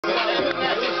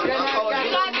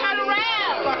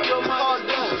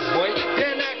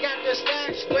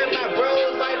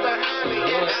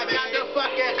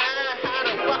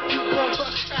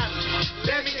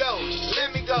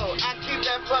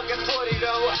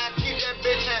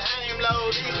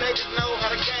these niggas know how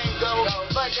the game go.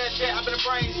 Fuck that shit, I've been a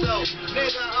brain so.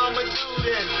 Nigga, I'ma do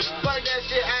this. Fuck that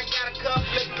shit, I got a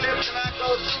couple of clips and I go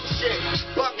do shit.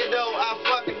 Fuck it though, I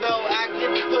fuck it though. I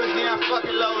get the pussy, I fuck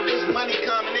it low. This money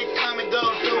coming, it come and go.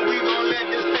 So we gon' let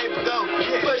this paper go.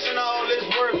 Pushing all this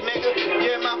work, nigga.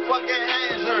 Yeah, my fucking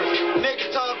hands hurt.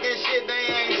 Niggas talking shit, they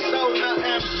ain't so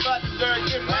nothing but dirt.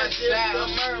 Get my shit to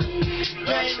murder.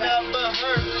 You ain't never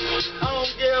hurt. I don't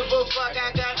give a fuck,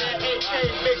 I got that AK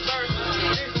big burst.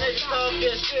 These niggas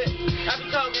talking shit. I be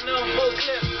talking them full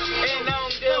clips. And I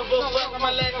don't give a fuck,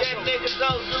 I'ma let that nigga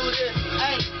go do this.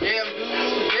 Yeah, do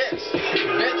this.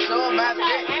 Bitch on my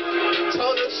dick.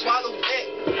 Told her swallow dick.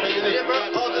 Give her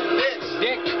all the bits.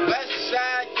 West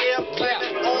side, yeah, I'm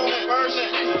planning on first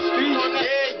street.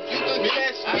 Yeah, you can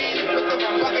catch me with the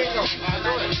fucking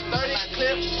 30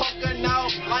 clips poking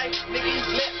out like niggas'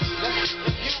 lips.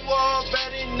 If you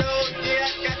already know, yeah,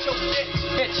 I got your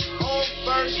bitch. On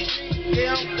first street,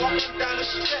 yeah, I'm walking down the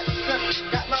strip.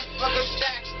 Got my fucking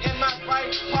stacks in my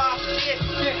right pocket.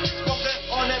 Smoking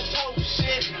on that post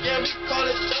shit, yeah, we call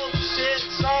it dope shit.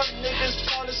 Some niggas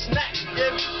call it snack,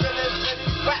 yeah, we really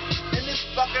rap in this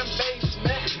fucking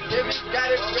basement. Yeah, we got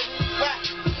it really rap.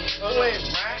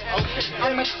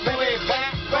 I'ma spin it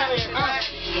back.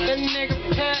 The nigga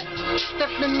Pat,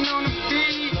 stepping on the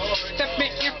beat,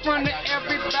 stepping in front of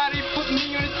everybody, put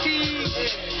me on the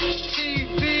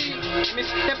TV. Let me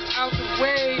step out the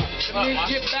way, let me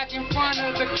get back in front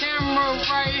of the camera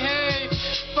right here.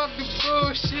 Fuck the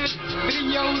bullshit,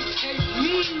 videotape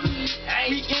me.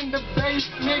 We in the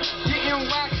basement, getting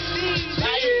waxy.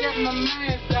 I get my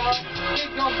man, dog. They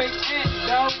gon' be